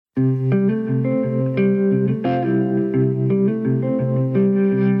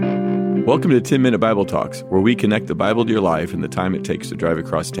Welcome to 10 Minute Bible Talks, where we connect the Bible to your life in the time it takes to drive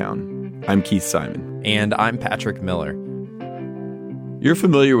across town. I'm Keith Simon. And I'm Patrick Miller. You're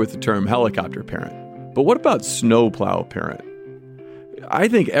familiar with the term helicopter parent, but what about snowplow parent? I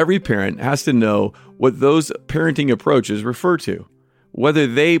think every parent has to know what those parenting approaches refer to, whether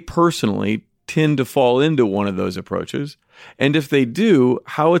they personally tend to fall into one of those approaches, and if they do,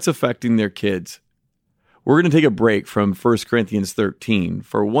 how it's affecting their kids. We're going to take a break from 1 Corinthians 13.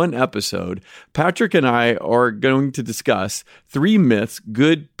 For one episode, Patrick and I are going to discuss 3 myths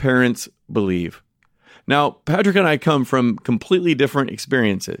good parents believe. Now, Patrick and I come from completely different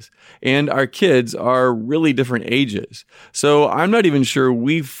experiences, and our kids are really different ages. So I'm not even sure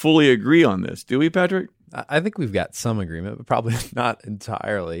we fully agree on this. Do we, Patrick? I think we've got some agreement, but probably not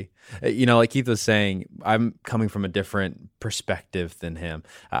entirely. You know, like Keith was saying, I'm coming from a different perspective than him.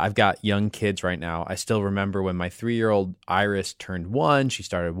 I've got young kids right now. I still remember when my 3-year-old Iris turned 1, she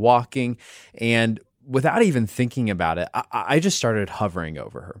started walking, and without even thinking about it, I just started hovering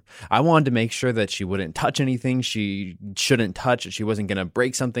over her. I wanted to make sure that she wouldn't touch anything she shouldn't touch, that she wasn't going to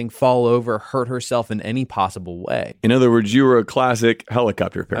break something, fall over, hurt herself in any possible way. In other words, you were a classic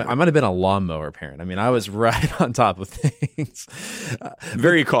helicopter parent. I might have been a lawnmower parent. I mean, I was right on top of things.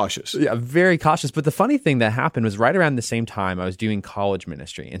 Very cautious. Yeah, very cautious. But the funny thing that happened was right around the same time I was doing college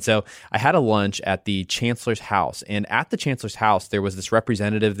ministry. And so I had a lunch at the chancellor's house. And at the chancellor's house, there was this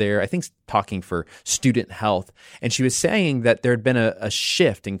representative there, I think talking for student health. And she was saying that there had been a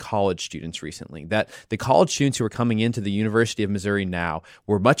shift in college students recently, that the college students who were coming into the University of Missouri now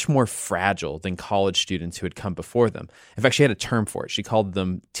were much more fragile than college students who had come before them. In fact, she had a term for it. She called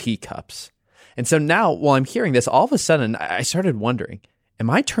them teacups. And so now, while I'm hearing this, all of a sudden, I started wondering, am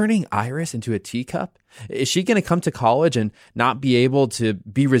I turning Iris into a teacup? Is she going to come to college and not be able to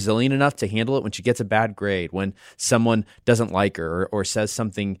be resilient enough to handle it when she gets a bad grade, when someone doesn't like her or says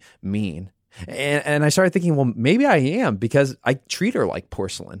something mean? And I started thinking, well, maybe I am, because I treat her like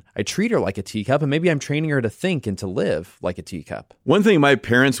porcelain. I treat her like a teacup, and maybe I'm training her to think and to live like a teacup. One thing my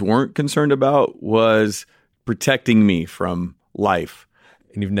parents weren't concerned about was protecting me from life.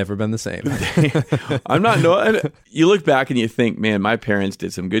 And you've never been the same. I'm not. No. You look back and you think, man, my parents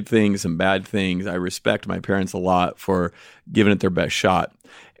did some good things, some bad things. I respect my parents a lot for giving it their best shot.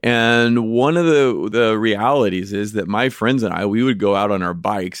 And one of the realities is that my friends and I, we would go out on our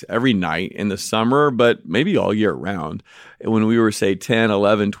bikes every night in the summer, but maybe all year round, when we were, say, 10,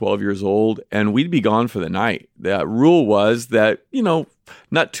 11, 12 years old, and we'd be gone for the night. That rule was that,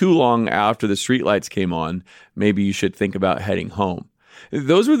 not too long after the streetlights came on, maybe you should think about heading home.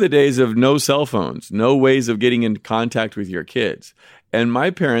 Those were the days of no cell phones, no ways of getting in contact with your kids. And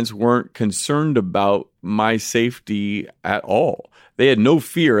my parents weren't concerned about my safety at all. They had no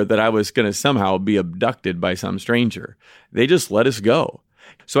fear that I was going to somehow be abducted by some stranger. They just let us go.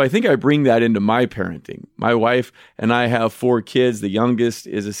 So I think I bring that into my parenting. My wife and I have 4 kids. The youngest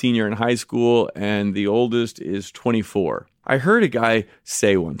is a senior in high school, and the oldest is 24. I heard a guy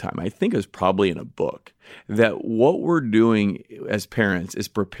say one time, I think it was probably in a book, that what we're doing as parents is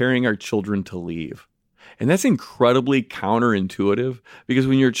preparing our children to leave. And that's incredibly counterintuitive, because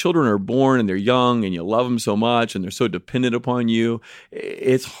when your children are born and they're young and you love them so much and they're so dependent upon you,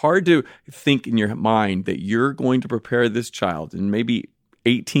 it's hard to think in your mind that you're going to prepare this child in maybe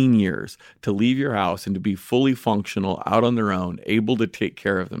 18 years to leave your house and to be fully functional, out on their own, able to take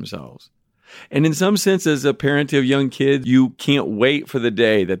care of themselves. And in some sense, as a parent of young kids, you can't wait for the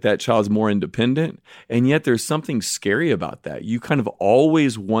day that child's more independent. And yet there's something scary about that. You kind of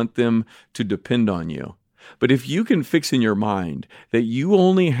always want them to depend on you. But if you can fix in your mind that you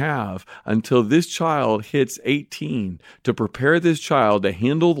only have until this child hits 18 to prepare this child to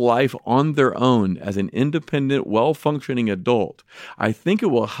handle life on their own as an independent, well-functioning adult, I think it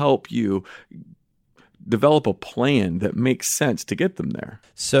will help you develop a plan that makes sense to get them there.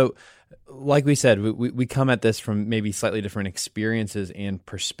 So, like we said, we come at this from maybe slightly different experiences and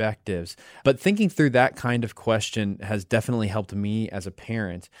perspectives, but thinking through that kind of question has definitely helped me as a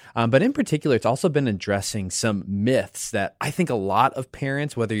parent. But in particular, it's also been addressing some myths that I think a lot of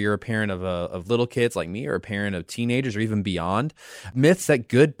parents, whether you're a parent of little kids like me or a parent of teenagers or even beyond, myths that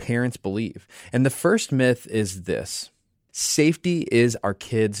good parents believe. And the first myth is this: safety is our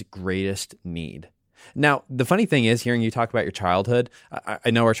kids' greatest need. Now, the funny thing is, hearing you talk about your childhood,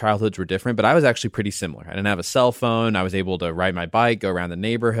 I know our childhoods were different, but I was actually pretty similar. I didn't have a cell phone. I was able to ride my bike, go around the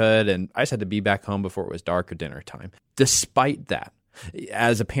neighborhood, and I just had to be back home before it was dark or dinner time. Despite that,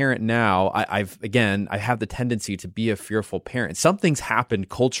 As a parent now, I have the tendency to be a fearful parent. Something's happened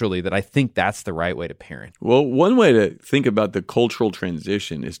culturally that I think that's the right way to parent. Well, one way to think about the cultural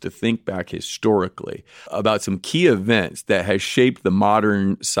transition is to think back historically about some key events that has shaped the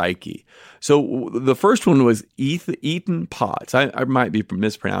modern psyche. So the first one was Eaton Potts. I might be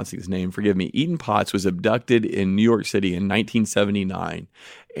mispronouncing his name. Forgive me. Eaton Potts was abducted in New York City in 1979.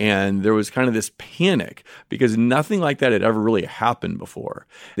 And there was kind of this panic because nothing like that had ever really happened before.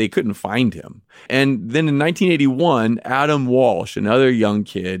 They couldn't find him. And then in 1981, Adam Walsh, another young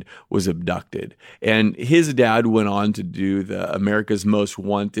kid, was abducted. And his dad went on to do the America's Most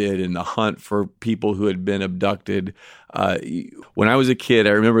Wanted and the hunt for people who had been abducted. When I was a kid,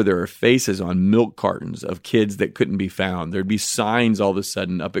 I remember there were faces on milk cartons of kids that couldn't be found. There'd be signs all of a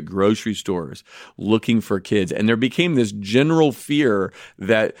sudden up at grocery stores looking for kids. And there became this general fear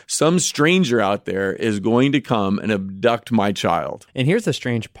that some stranger out there is going to come and abduct my child. And here's the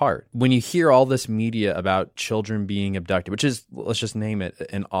strange part. When you hear all this media about children being abducted, which is, let's just name it,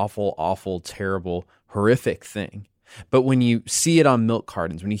 an awful, awful, terrible, horrific thing. But when you see it on milk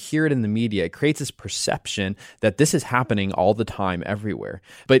cartons, when you hear it in the media, it creates this perception that this is happening all the time everywhere.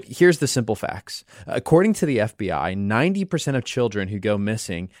 But here's the simple facts. According to the FBI, 90% of children who go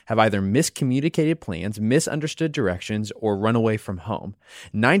missing have either miscommunicated plans, misunderstood directions, or run away from home.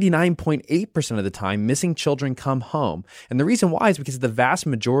 99.8% of the time, missing children come home. And the reason why is because the vast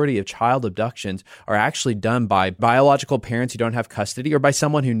majority of child abductions are actually done by biological parents who don't have custody or by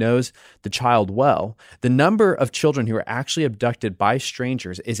someone who knows the child well. The number of children who are actually abducted by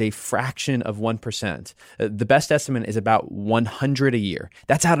strangers is a fraction of 1%. The best estimate is about 100 a year.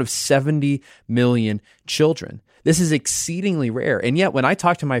 That's out of 70 million children. This is exceedingly rare. And yet when I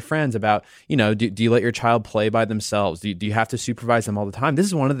talk to my friends about, do you let your child play by themselves? Do you have to supervise them all the time? This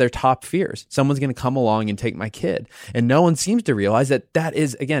is one of their top fears. Someone's going to come along and take my kid. And no one seems to realize that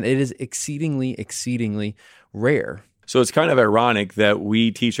is, again, it is exceedingly, exceedingly rare. So it's kind of ironic that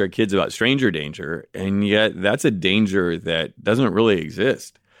we teach our kids about stranger danger, and yet that's a danger that doesn't really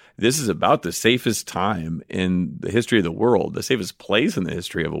exist. This is about the safest time in the history of the world, the safest place in the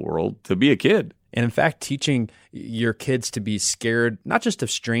history of the world to be a kid. And in fact, teaching your kids to be scared, not just of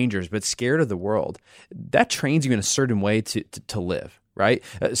strangers, but scared of the world, that trains you in a certain way to live, right?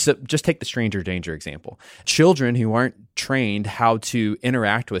 So just take the stranger danger example. Children who aren't trained how to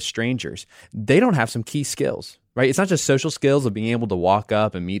interact with strangers, they don't have some key skills. Right? It's not just social skills of being able to walk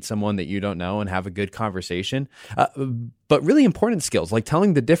up and meet someone that you don't know and have a good conversation, but really important skills like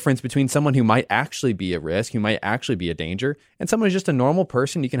telling the difference between someone who might actually be a risk, who might actually be a danger, and someone who's just a normal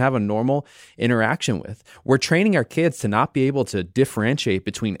person you can have a normal interaction with. We're training our kids to not be able to differentiate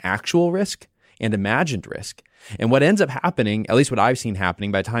between actual risk and imagined risk. And what ends up happening, at least what I've seen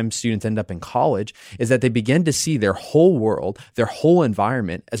happening by the time students end up in college, is that they begin to see their whole world, their whole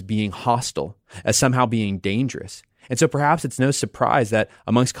environment as being hostile, as somehow being dangerous. And so perhaps it's no surprise that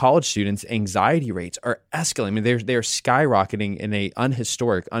amongst college students, anxiety rates are escalating. I mean, they're skyrocketing in an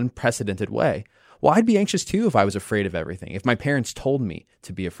unhistoric, unprecedented way. Well, I'd be anxious too if I was afraid of everything, if my parents told me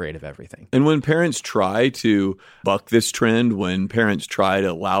to be afraid of everything. And when parents try to buck this trend, when parents try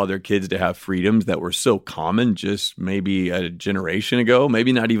to allow their kids to have freedoms that were so common just maybe a generation ago,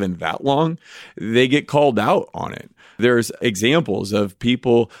 maybe not even that long, they get called out on it. There's examples of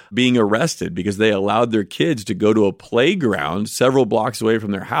people being arrested because they allowed their kids to go to a playground several blocks away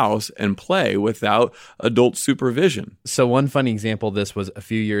from their house and play without adult supervision. So one funny example of this was a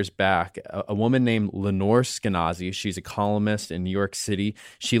few years back. A woman named Lenore Skenazy, she's a columnist in New York City.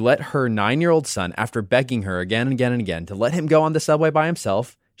 She let her 9-year-old son, after begging her again and again and again to let him go on the subway by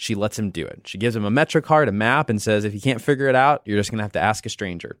himself, she lets him do it. She gives him a Metro card, a map, and says, if you can't figure it out, you're just going to have to ask a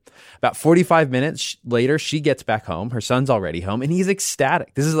stranger. About 45 minutes later, she gets back home. Her son's already home, and he's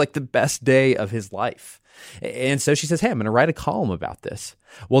ecstatic. This is like the best day of his life. And so she says, hey, I'm going to write a column about this.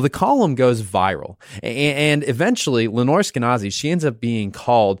 Well, the column goes viral. And eventually, Lenore Skenazy, she ends up being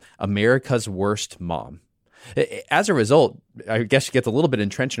called America's worst mom. As a result, I guess she gets a little bit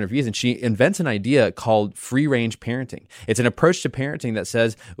entrenched in her views, and she invents an idea called free-range parenting. It's an approach to parenting that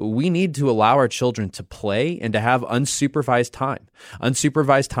says we need to allow our children to play and to have unsupervised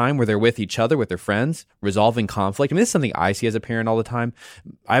time where they're with each other, with their friends, resolving conflict. I mean, this is something I see as a parent all the time.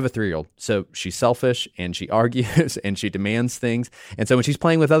 I have a 3-year-old, so she's selfish, and she argues, and she demands things. And so when she's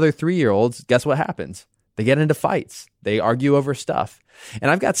playing with other 3-year-olds, guess what happens? They get into fights. They argue over stuff.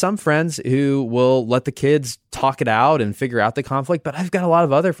 And I've got some friends who will let the kids talk it out and figure out the conflict, but I've got a lot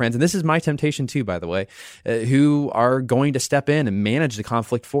of other friends, and this is my temptation too, by the way, who are going to step in and manage the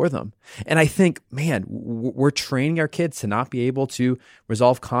conflict for them. And I think, man, we're training our kids to not be able to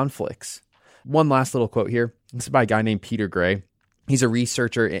resolve conflicts. One last little quote here. This is by a guy named Peter Gray. He's a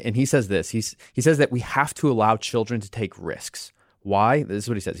researcher, and he says this. He says that we have to allow children to take risks. Why? This is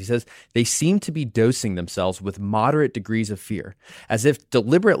what he says. He says, they seem to be dosing themselves with moderate degrees of fear, as if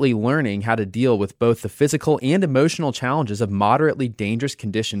deliberately learning how to deal with both the physical and emotional challenges of moderately dangerous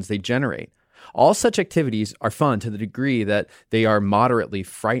conditions they generate. All such activities are fun to the degree that they are moderately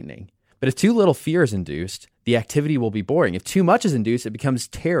frightening. But if too little fear is induced, the activity will be boring. If too much is induced, it becomes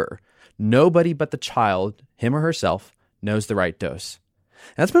terror. Nobody but the child, him or herself, knows the right dose.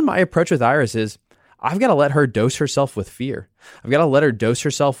 And that's been my approach with Iris is, I've got to let her dose herself with fear. I've got to let her dose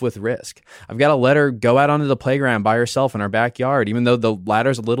herself with risk. I've got to let her go out onto the playground by herself in our backyard, even though the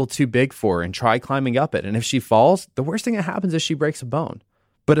ladder's a little too big for her, and try climbing up it. And if she falls, the worst thing that happens is she breaks a bone.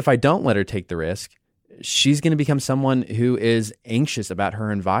 But if I don't let her take the risk, she's going to become someone who is anxious about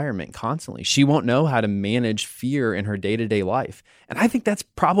her environment constantly. She won't know how to manage fear in her day-to-day life. And I think that's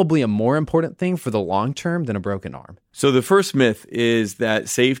probably a more important thing for the long term than a broken arm. So the first myth is that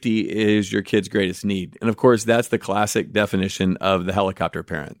safety is your kid's greatest need. And of course, that's the classic definition of the helicopter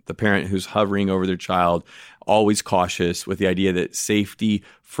parent, the parent who's hovering over their child, always cautious with the idea that safety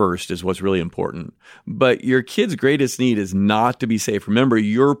first is what's really important. But your kid's greatest need is not to be safe. Remember,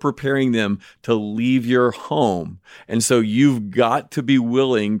 you're preparing them to leave your home. And so you've got to be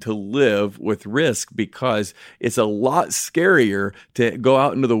willing to live with risk, because it's a lot scarier to go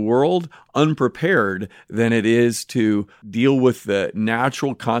out into the world unprepared than it is to deal with the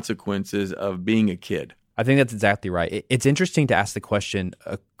natural consequences of being a kid. I think that's exactly right. It's interesting to ask the question,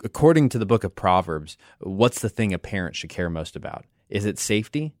 according to the book of Proverbs, what's the thing a parent should care most about? Is it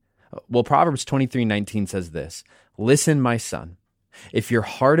safety? Well, Proverbs 23:19 says this, "Listen, my son, if your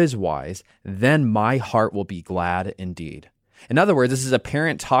heart is wise, then my heart will be glad indeed." In other words, this is a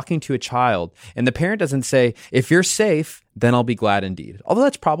parent talking to a child, and the parent doesn't say, if you're safe, then I'll be glad indeed. Although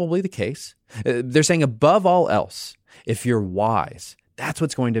that's probably the case. They're saying above all else, if you're wise, that's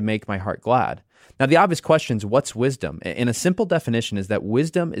what's going to make my heart glad. Now, the obvious question is, what's wisdom? And a simple definition is that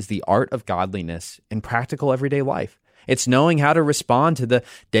wisdom is the art of godliness in practical everyday life. It's knowing how to respond to the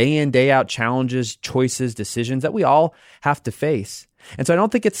day in, day out challenges, choices, decisions that we all have to face. And so I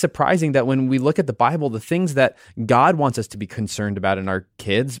don't think it's surprising that when we look at the Bible, the things that God wants us to be concerned about in our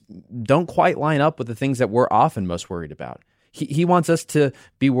kids don't quite line up with the things that we're often most worried about. He wants us to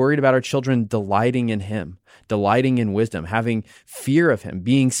be worried about our children delighting in Him, delighting in wisdom, having fear of Him,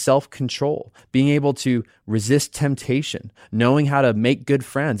 being self-control, being able to resist temptation, knowing how to make good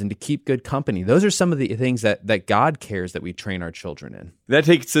friends and to keep good company. Those are some of the things that God cares that we train our children in. That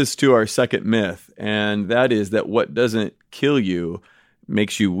takes us to our second myth, and that is that what doesn't kill you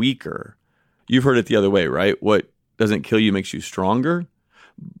makes you weaker. You've heard it the other way, right? What doesn't kill you makes you stronger.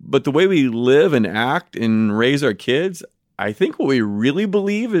 But the way we live and act and raise our kids, I think what we really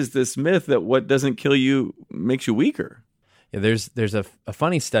believe is this myth that what doesn't kill you makes you weaker. Yeah, there's a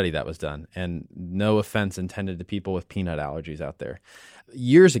funny study that was done, and no offense intended to people with peanut allergies out there.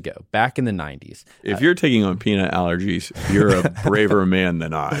 Years ago, back in the 90s. If you're taking on peanut allergies, you're a braver man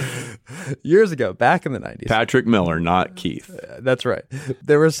than I. Years ago, back in the 90s. Patrick Miller, not Keith. That's right.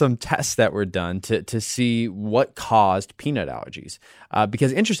 There were some tests that were done to see what caused peanut allergies.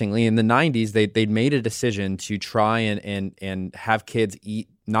 Because interestingly, in the 90s, they'd made a decision to try and have kids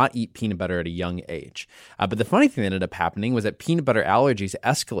not eat peanut butter at a young age. But the funny thing that ended up happening was that peanut butter allergies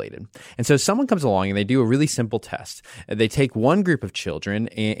escalated. And so someone comes along and they do a really simple test. They take one group of children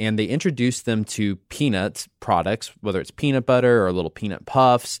and they introduce them to peanuts products, whether it's peanut butter or little peanut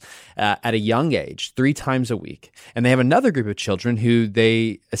puffs, at a young age, 3 times a week. And they have another group of children who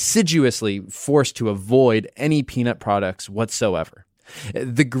they assiduously force to avoid any peanut products whatsoever.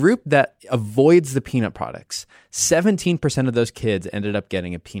 The group that avoids the peanut products, 17% of those kids ended up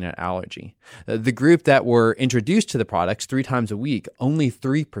getting a peanut allergy. The group that were introduced to the products 3 times a week, only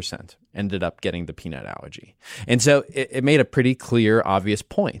 3% ended up getting the peanut allergy. And so it made a pretty clear, obvious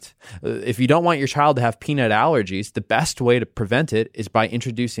point. If you don't want your child to have peanut allergies, the best way to prevent it is by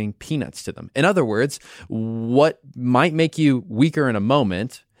introducing peanuts to them. In other words, what might make you weaker in a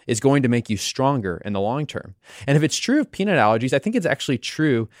moment is going to make you stronger in the long term. And if it's true of peanut allergies, I think it's actually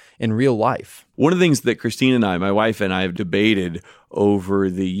true in real life. One of the things that Christine and I, my wife and I, have debated over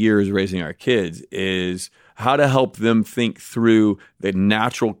the years raising our kids is how to help them think through the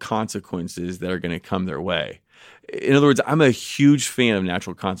natural consequences that are going to come their way. In other words, I'm a huge fan of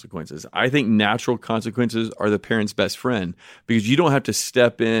natural consequences. I think natural consequences are the parent's best friend because you don't have to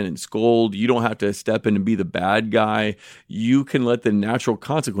step in and scold. You don't have to step in and be the bad guy. You can let the natural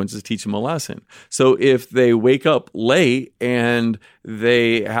consequences teach them a lesson. So if they wake up late and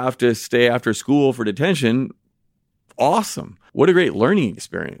they have to stay after school for detention, awesome. What a great learning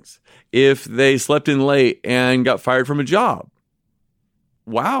experience. If they slept in late and got fired from a job,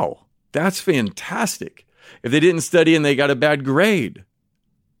 wow, that's fantastic. If they didn't study and they got a bad grade,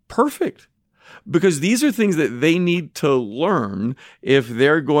 perfect. Because these are things that they need to learn if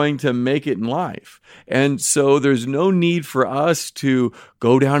they're going to make it in life. And so there's no need for us to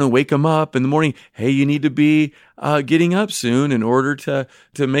go down and wake them up in the morning. Hey, you need to be getting up soon in order to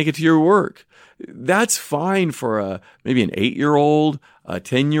make it to your work. That's fine for maybe an 8-year-old, a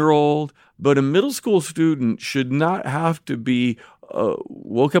 10-year-old, but a middle school student should not have to be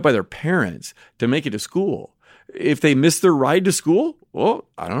woke up by their parents to make it to school. If they miss their ride to school, well,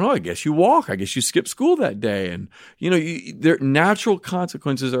 I don't know. I guess you walk. I guess you skip school that day. And, their natural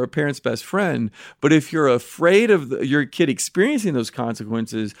consequences are a parent's best friend. But if you're afraid of your kid experiencing those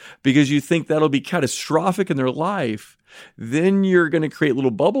consequences because you think that'll be catastrophic in their life, then you're going to create a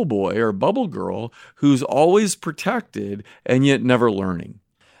little bubble boy or bubble girl who's always protected and yet never learning.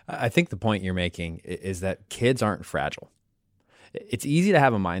 I think the point you're making is that kids aren't fragile. It's easy to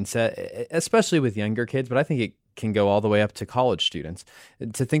have a mindset, especially with younger kids, but I think it can go all the way up to college students,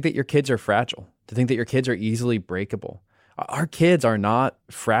 to think that your kids are fragile, to think that your kids are easily breakable. Our kids are not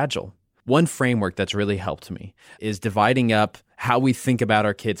fragile. One framework that's really helped me is dividing up how we think about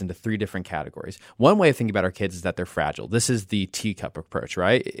our kids into 3 different categories. One way of thinking about our kids is that they're fragile. This is the teacup approach,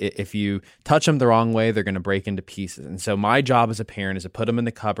 right? If you touch them the wrong way, they're going to break into pieces. And so my job as a parent is to put them in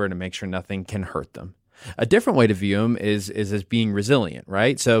the cupboard and make sure nothing can hurt them. A different way to view them is as being resilient,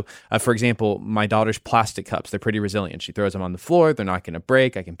 right? So, for example, my daughter's plastic cups, they're pretty resilient. She throws them on the floor. They're not going to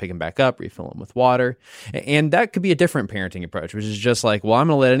break. I can pick them back up, refill them with water. And that could be a different parenting approach, which is just like, well, I'm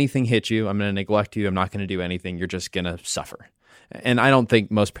going to let anything hit you. I'm going to neglect you. I'm not going to do anything. You're just going to suffer. And I don't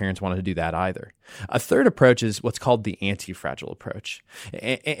think most parents want to do that either. A third approach is what's called the anti-fragile approach.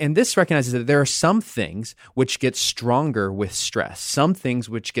 And this recognizes that there are some things which get stronger with stress, some things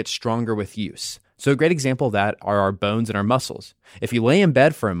which get stronger with use. So a great example of that are our bones and our muscles. If you lay in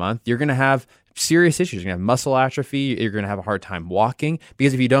bed for a month, you're going to have serious issues. You're going to have muscle atrophy. You're going to have a hard time walking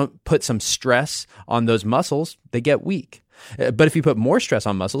because if you don't put some stress on those muscles, they get weak. But if you put more stress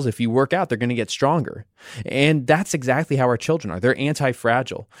on muscles, if you work out, they're going to get stronger. And that's exactly how our children are. They're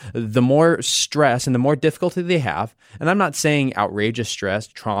anti-fragile. The more stress and the more difficulty they have, and I'm not saying outrageous stress,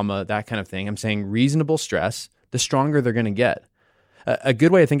 trauma, that kind of thing. I'm saying reasonable stress, the stronger they're going to get. A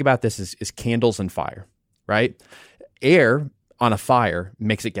good way to think about this is candles and fire, right? Air on a fire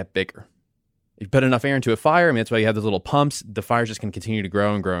makes it get bigger. If you put enough air into a fire, I mean, that's why you have those little pumps, the fire's just going to continue to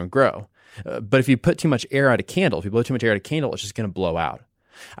grow and grow and grow. But if you put too much air out a candle, if you blow too much air out a candle, it's just going to blow out.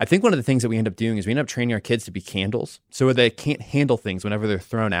 I think one of the things that we end up doing is we end up training our kids to be candles so they can't handle things whenever they're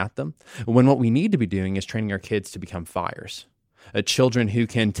thrown at them, when what we need to be doing is training our kids to become fires. Children who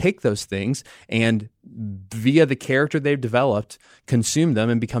can take those things and via the character they've developed, consume them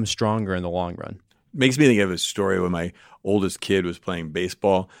and become stronger in the long run. Makes me think of a story when my oldest kid was playing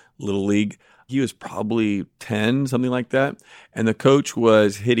baseball, Little League. He was probably 10, something like that. And the coach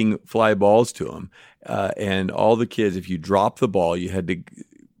was hitting fly balls to him. And all the kids, if you drop the ball, you had to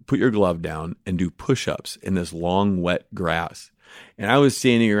put your glove down and do push-ups in this long, wet grass. And I was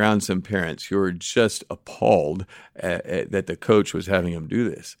standing around some parents who were just appalled that the coach was having them do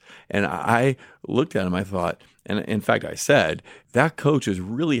this. And I looked at him, I thought, and in fact I said, that coach is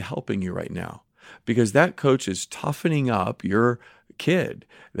really helping you right now because that coach is toughening up your kid.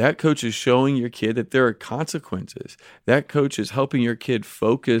 That coach is showing your kid that there are consequences. That coach is helping your kid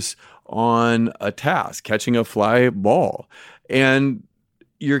focus on a task, catching a fly ball. And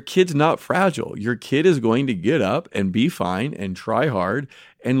your kid's not fragile. Your kid is going to get up and be fine and try hard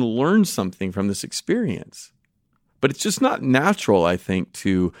and learn something from this experience. But it's just not natural, I think,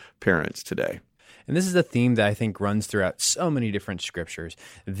 to parents today. And this is a theme that I think runs throughout so many different scriptures.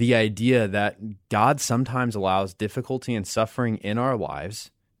 The idea that God sometimes allows difficulty and suffering in our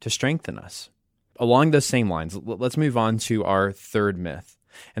lives to strengthen us. Along those same lines, let's move on to our third myth.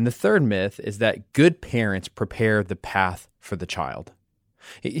 And the third myth is that good parents prepare the path for the child.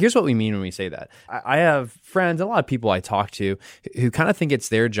 Here's what we mean when we say that. I have friends, a lot of people I talk to, who kind of think it's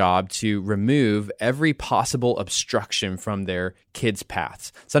their job to remove every possible obstruction from their kids'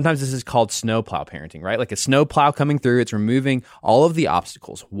 paths. Sometimes this is called snowplow parenting, right? Like a snowplow coming through, it's removing all of the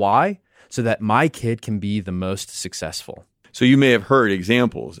obstacles. Why? So that my kid can be the most successful. So you may have heard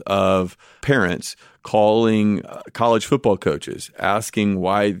examples of parents calling college football coaches, asking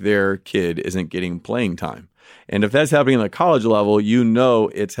why their kid isn't getting playing time. And if that's happening on the college level, you know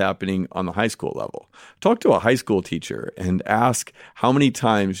it's happening on the high school level. Talk to a high school teacher and ask how many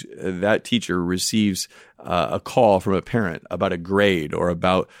times that teacher receives a call from a parent about a grade or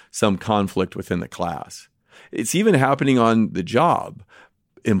about some conflict within the class. It's even happening on the job.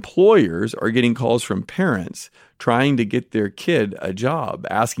 employers are getting calls from parents trying to get their kid a job,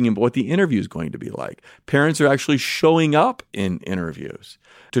 asking him what the interview is going to be like. Parents are actually showing up in interviews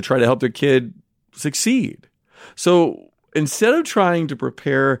to try to help their kid succeed. So instead of trying to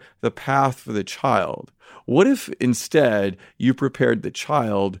prepare the path for the child, what if instead you prepared the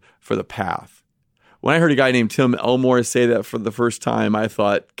child for the path? When I heard a guy named Tim Elmore say that for the first time, I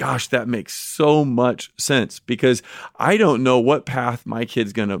thought, gosh, that makes so much sense, because I don't know what path my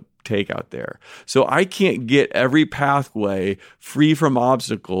kid's going to take out there. So I can't get every pathway free from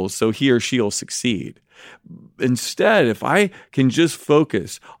obstacles so he or she will succeed. Instead, if I can just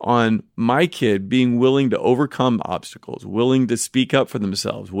focus on my kid being willing to overcome obstacles, willing to speak up for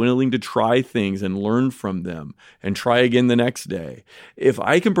themselves, willing to try things and learn from them and try again the next day. If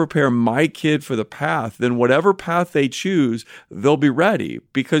I can prepare my kid for the path, then whatever path they choose, they'll be ready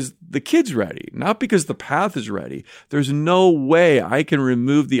because the kid's ready, not because the path is ready. There's no way I can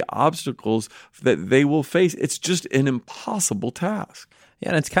remove the obstacles that they will face. It's just an impossible task. Yeah,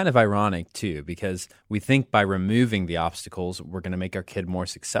 and it's kind of ironic, too, because we think by removing the obstacles, we're going to make our kid more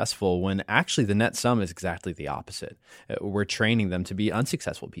successful, when actually the net sum is exactly the opposite. We're training them to be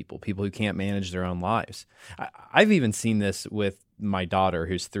unsuccessful people who can't manage their own lives. I've even seen this with my daughter,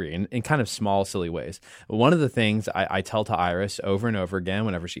 who's 3, in kind of small, silly ways. One of the things I tell to Iris over and over again,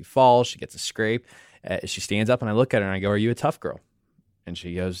 whenever she falls, she gets a scrape, she stands up and I look at her and I go, "Are you a tough girl?" And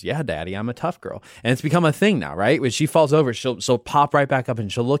she goes, "Yeah, Daddy, I'm a tough girl." And it's become a thing now, right? When she falls over, she'll pop right back up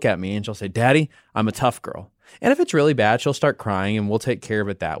and she'll look at me and she'll say, "Daddy, I'm a tough girl." And if it's really bad, she'll start crying and we'll take care of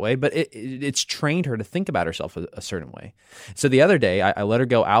it that way. But it's trained her to think about herself a certain way. So the other day, I let her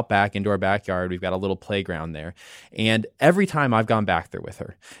go out back into our backyard. We've got a little playground there. And every time I've gone back there with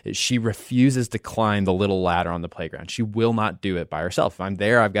her, she refuses to climb the little ladder on the playground. She will not do it by herself. If I'm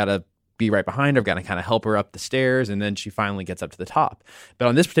there, I've got to be right behind her. I've got to kind of help her up the stairs, and then she finally gets up to the top. But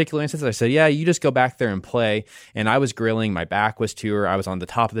on this particular instance, I said, "Yeah, you just go back there and play." And I was grilling. My back was to her. I was on the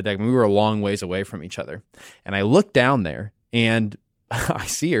top of the deck. We were a long ways away from each other. And I looked down there, and I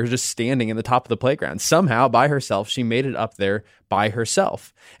see her just standing in the top of the playground. Somehow, by herself, she made it up there by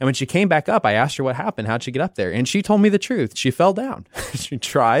herself. And when she came back up, I asked her what happened. How'd she get up there? And she told me the truth. She fell down. She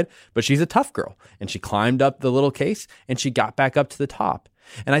tried, but she's a tough girl. And she climbed up the little case, and she got back up to the top.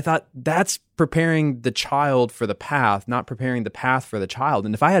 And I thought, that's preparing the child for the path, not preparing the path for the child.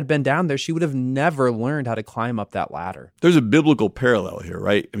 And if I had been down there, she would have never learned how to climb up that ladder. There's a biblical parallel here,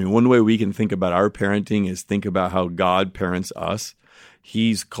 right? I mean, one way we can think about our parenting is think about how God parents us.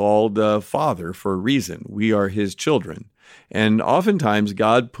 He's called Father for a reason. We are his children. And oftentimes,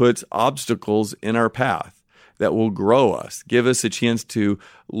 God puts obstacles in our path that will grow us, give us a chance to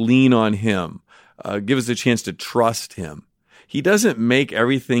lean on him, give us a chance to trust him. He doesn't make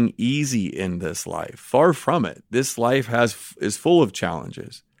everything easy in this life. Far from it. This life is full of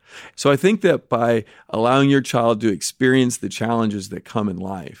challenges. So I think that by allowing your child to experience the challenges that come in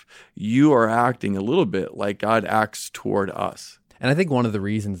life, you are acting a little bit like God acts toward us. And I think one of the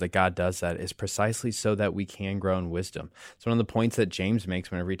reasons that God does that is precisely so that we can grow in wisdom. It's one of the points that James makes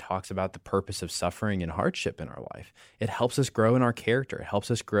whenever he talks about the purpose of suffering and hardship in our life. It helps us grow in our character. It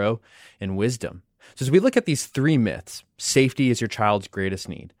helps us grow in wisdom. So as we look at these 3 myths, safety is your child's greatest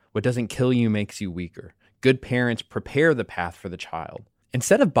need. What doesn't kill you makes you weaker. Good parents prepare the path for the child.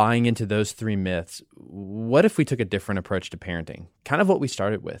 Instead of buying into those 3 myths, what if we took a different approach to parenting? Kind of what we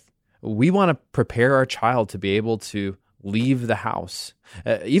started with. We want to prepare our child to be able to leave the house.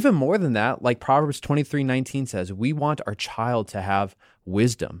 Even more than that, like Proverbs 23:19 says, we want our child to have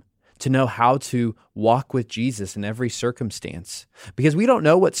wisdom, to know how to walk with Jesus in every circumstance. Because we don't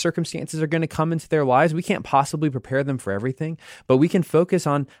know what circumstances are going to come into their lives. We can't possibly prepare them for everything, but we can focus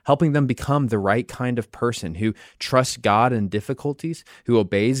on helping them become the right kind of person who trusts God in difficulties, who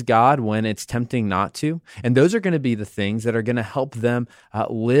obeys God when it's tempting not to. And those are going to be the things that are going to help them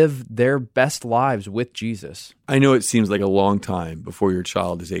live their best lives with Jesus. I know it seems like a long time before your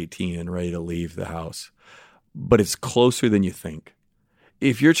child is 18 and ready to leave the house, but it's closer than you think.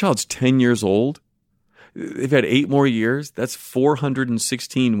 If your child's 10 years old, they've had 8 more years, that's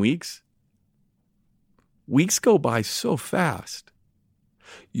 416 weeks. Weeks go by so fast.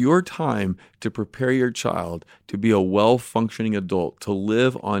 Your time to prepare your child to be a well-functioning adult, to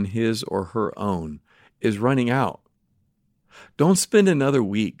live on his or her own, is running out. Don't spend another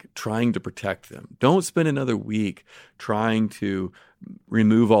week trying to protect them. Don't spend another week trying to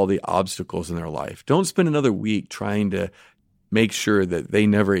remove all the obstacles in their life. Don't spend another week trying to make sure that they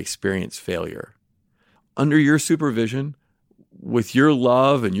never experience failure. Under your supervision, with your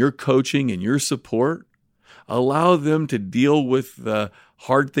love and your coaching and your support, allow them to deal with the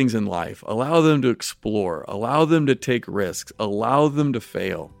hard things in life. Allow them to explore. Allow them to take risks. Allow them to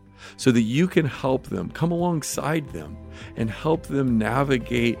fail so that you can help them, come alongside them, and help them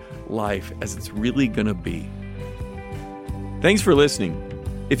navigate life as it's really going to be. Thanks for listening.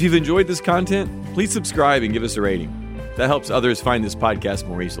 If you've enjoyed this content, please subscribe and give us a rating. That helps others find this podcast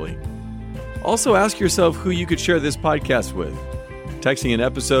more easily. Also, ask yourself who you could share this podcast with. Texting an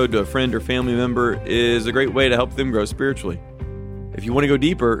episode to a friend or family member is a great way to help them grow spiritually. If you want to go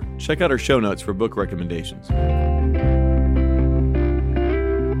deeper, check out our show notes for book recommendations.